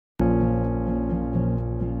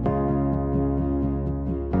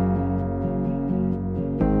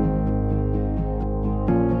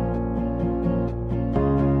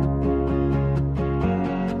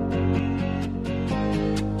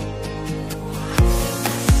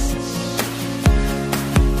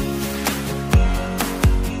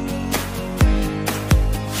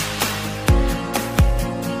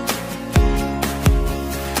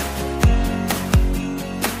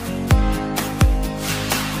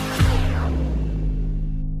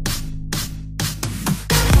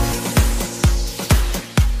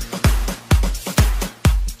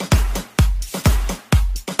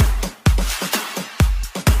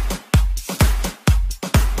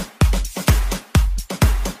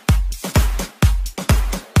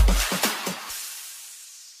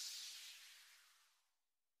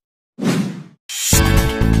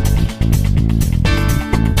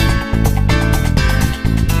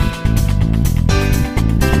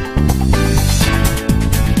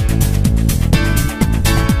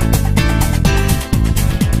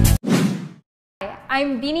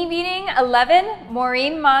I'm Binibining 11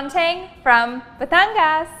 Maureen Montang from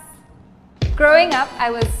Batangas. Growing up, I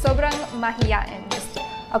was sobrang mahiyain, just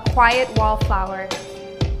a quiet wallflower.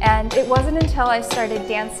 And it wasn't until I started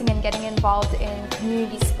dancing and getting involved in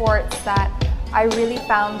community sports that I really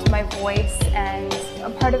found my voice and a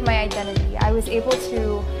part of my identity. I was able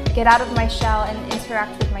to get out of my shell and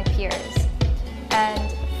interact with my peers. And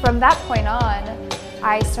from that point on,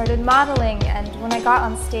 I started modeling, and when I got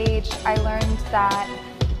on stage, I learned that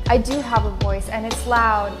I do have a voice and it's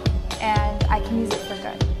loud and I can use it for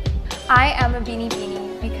good. I am a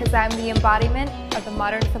Binibini because I'm the embodiment of the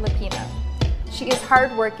modern Filipina. She is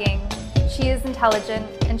hardworking, she is intelligent,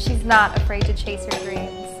 and she's not afraid to chase her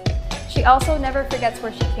dreams. She also never forgets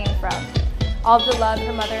where she came from, all the love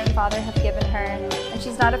her mother and father have given her, and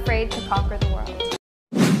she's not afraid to conquer the world.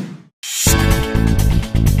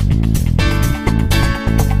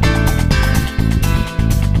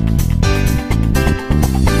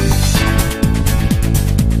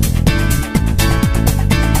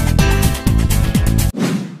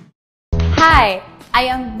 Hi, I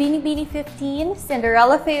am Binibini 15,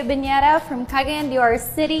 Cinderella Feo from Cagayan de Oro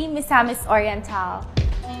City, Misamis Oriental.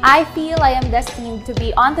 I feel I am destined to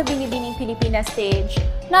be on the Binibining Pilipinas stage,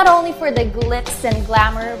 not only for the glitz and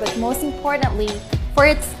glamour, but most importantly, for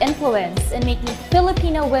its influence in making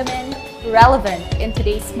Filipino women relevant in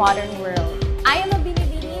today's modern world. I am a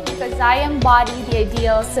Binibini because I embody the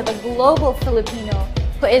ideals of a global Filipino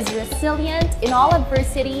who is resilient in all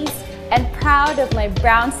adversities and proud of my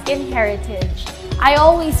brown skin heritage. I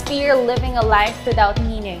always fear living a life without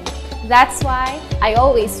meaning. That's why I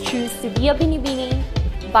always choose to be a Binibini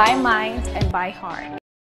by mind and by heart.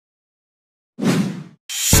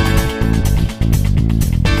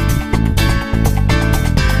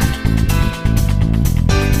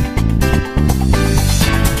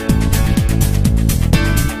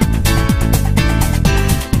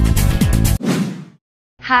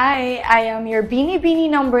 Hi, I am your Binibini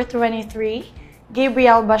number 23,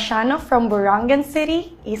 Gabrielle Bashano from Buerano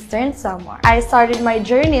City, Eastern Samar. I started my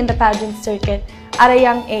journey in the pageant circuit at a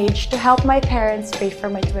young age to help my parents pay for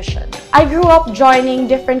my tuition. I grew up joining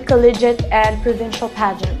different collegiate and provincial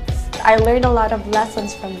pageants. I learned a lot of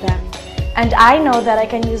lessons from them, and I know that I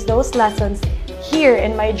can use those lessons here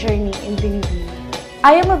in my journey in Binibini.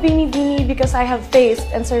 I am a Binibini because I have faced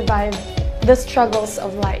and survived the struggles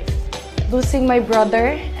of life. Losing my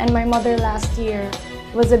brother and my mother last year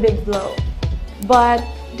was a big blow. But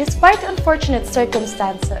despite unfortunate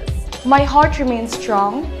circumstances, my heart remains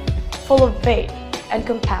strong, full of faith and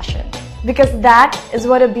compassion, because that is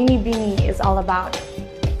what a Binibini is all about.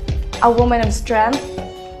 A woman of strength,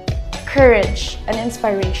 courage, and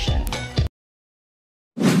inspiration.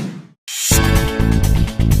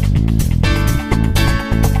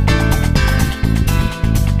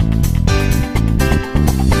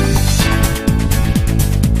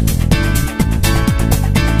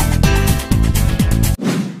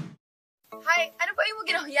 Hi, ano pa yung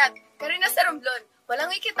ginahuyan? Karina sa Romblon,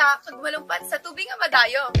 walang ikita kag malumpat sa tubig nga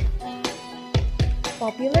madayo.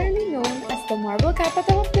 Popularly known as the Marble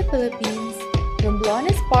Capital of the Philippines, Romblon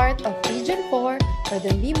is part of Region 4 or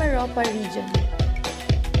the Mimaropa region.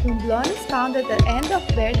 Romblon is found at the end of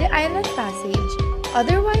Verde Island Passage,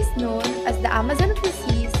 otherwise known as the Amazon of the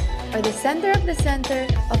Seas or the center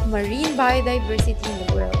of marine biodiversity in the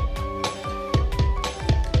world.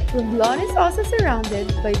 Romblon is also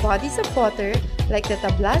surrounded by bodies of water like the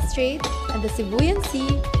Tablas Strait and the Sibuyan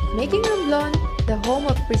Sea, making Romblon the home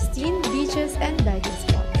of pristine beaches and diving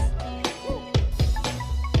spots.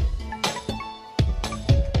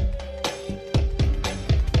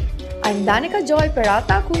 I'm Danica Joy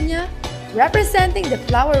Peralta Acuña, representing the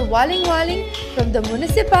flower Waling Waling from the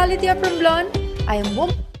municipality of Romblon. I am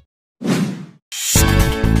woman.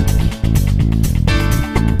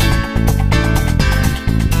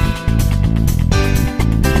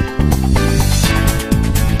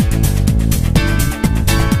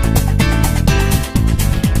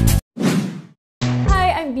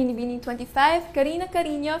 Binibini 25, Karina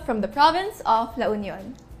Carino from the province of La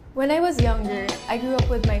Union. When I was younger, I grew up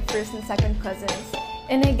with my first and second cousins,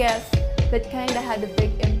 and I guess that kinda had a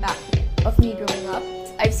big impact of me growing up.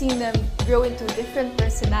 I've seen them grow into different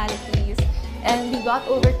personalities, and we got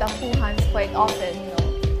over tampuhans quite often, you know.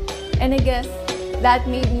 And I guess that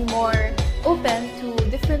made me more open to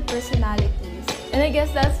different personalities, and I guess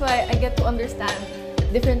that's why I get to understand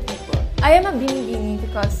different people. I am a Binibini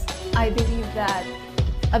because I believe that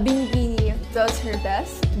a Binibini does her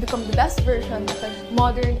best to become the best version of a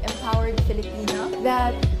modern, empowered Filipina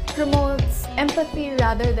that promotes empathy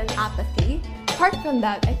rather than apathy. Apart from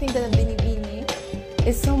that, I think that a Binibini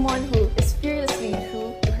is someone who is fearlessly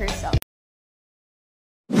true to herself.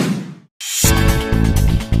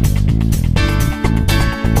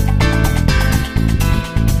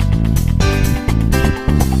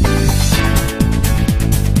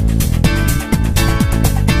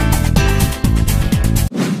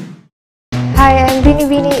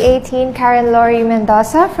 BINIBINI 18 Karen Lori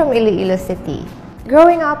Mendoza from Iloilo City.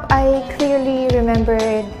 Growing up, I clearly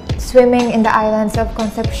remembered swimming in the islands of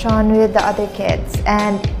Concepcion with the other kids,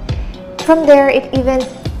 and from there it even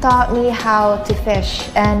taught me how to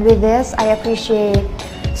fish. And with this, I appreciate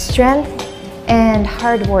strength and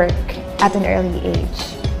hard work at an early age.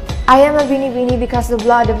 I am a BINIBINI because the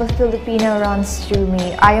blood of a Filipino runs through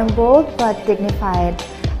me. I am bold but dignified.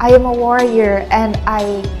 I am a warrior and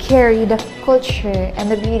I carry the culture and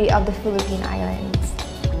the beauty of the Philippine Islands.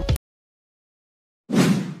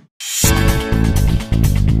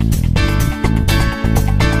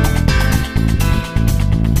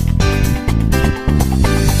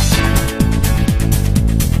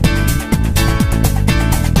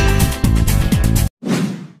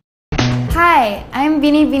 Hi, I'm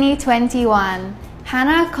BINIBINI 21,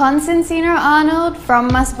 Hannah Constantino Arnold from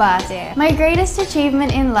Masbate. My greatest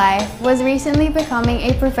achievement in life was recently becoming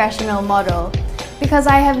a professional model because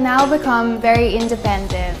I have now become very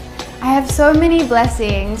independent. I have so many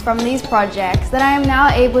blessings from these projects that I am now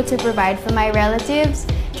able to provide for my relatives,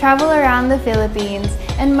 travel around the Philippines,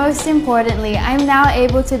 and most importantly, I'm now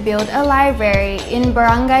able to build a library in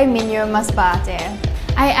Barangay Minyo, Masbate.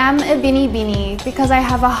 I am a BINIBINI because I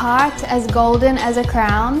have a heart as golden as a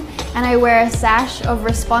crown, and I wear a sash of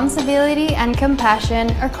responsibility and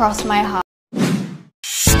compassion across my heart.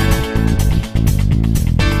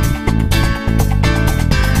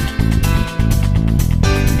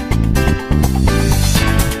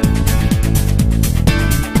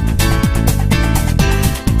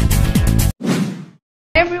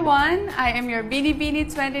 Everyone, I am your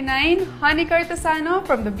BINIBINI 29, Honey Cartasano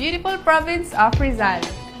from the beautiful province of Rizal.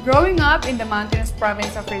 Growing up in the mountainous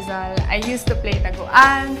province of Rizal, I used to play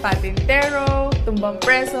taguan, patintero, tumbang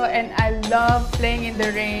preso, and I love playing in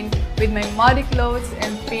the rain with my muddy clothes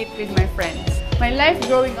and feet with my friends. My life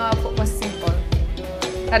growing up was simple.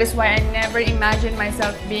 That is why I never imagined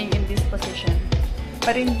myself being in this position.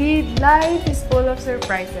 But indeed, life is full of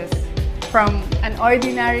surprises. From an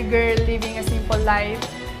ordinary girl living a simple life,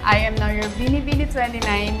 I am now your BINIBINI 29,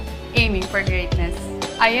 aiming for greatness.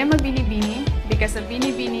 I am a BINIBINI because a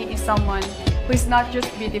BINIBINI is someone who is not just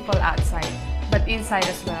beautiful outside, but inside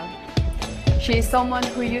as well. She is someone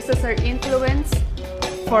who uses her influence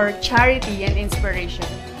for charity and inspiration.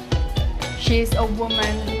 She is a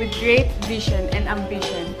woman with great vision and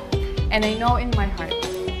ambition, and I know in my heart,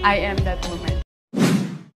 I am that woman.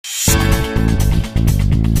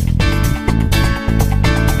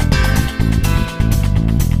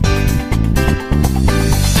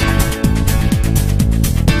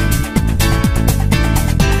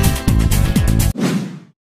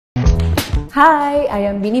 Hi, I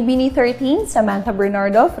am BINIBINI 13, Samantha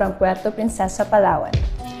Bernardo from Puerto Princesa, Palawan.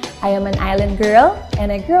 I am an island girl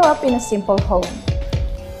and I grew up in a simple home.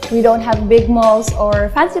 We don't have big malls or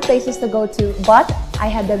fancy places to go to, but I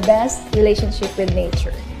had the best relationship with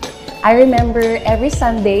nature. I remember every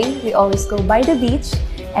Sunday we always go by the beach,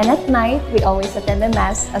 and at night we always attend a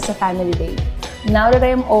mass as a family day. Now that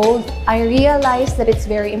I am old, I realize that it's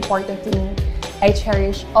very important to me. I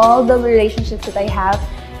cherish all the relationships that I have,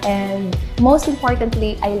 and most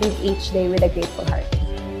importantly, I live each day with a grateful heart.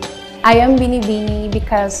 I am BINIBINI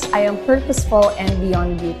because I am purposeful and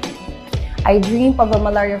beyond beauty. I dream of a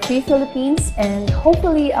malaria-free Philippines and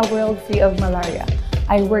hopefully a world free of malaria.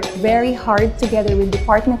 I work very hard together with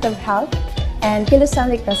Department of Health and Kilusan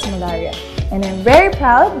Ligtas Malaria. And I'm very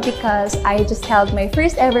proud because I just held my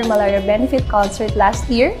first ever malaria benefit concert last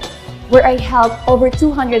year, where I helped over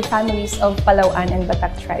 200 families of Palauan and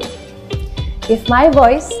Batak tribe. If my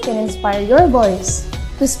voice can inspire your voice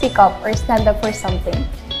to speak up or stand up for something,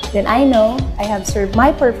 then I know I have served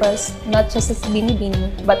my purpose not just as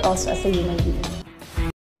BINIBINI, but also as a human being.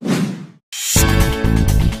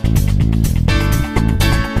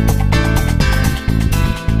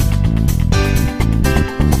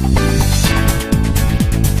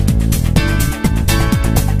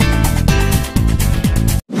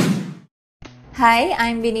 Hi,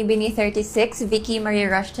 I'm BINIBINI 36, Vicky Marie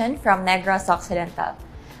Rushton from Negros Occidental.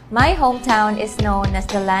 My hometown is known as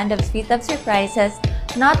the land of sweet love surprises,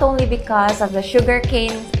 not only because of the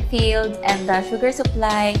sugarcane field and the sugar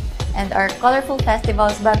supply and our colorful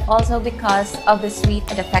festivals, but also because of the sweet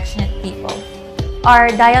and affectionate people. Our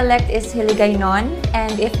dialect is Hiligaynon,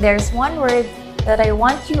 and if there's one word that I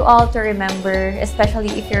want you all to remember, especially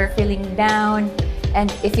if you're feeling down, and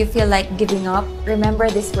if you feel like giving up, remember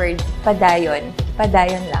this word, padayon.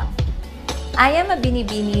 Padayon lang. I am a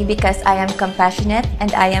BINIBINI because I am compassionate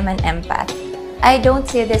and I am an empath. I don't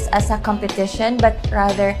see this as a competition, but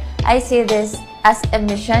rather I see this as a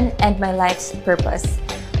mission and my life's purpose.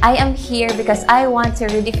 I am here because I want to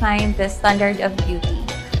redefine the standard of beauty.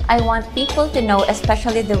 I want people to know,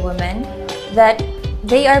 especially the women, that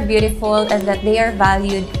they are beautiful and that they are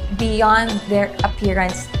valued beyond their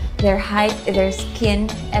appearance, their height, their skin,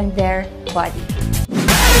 and their body.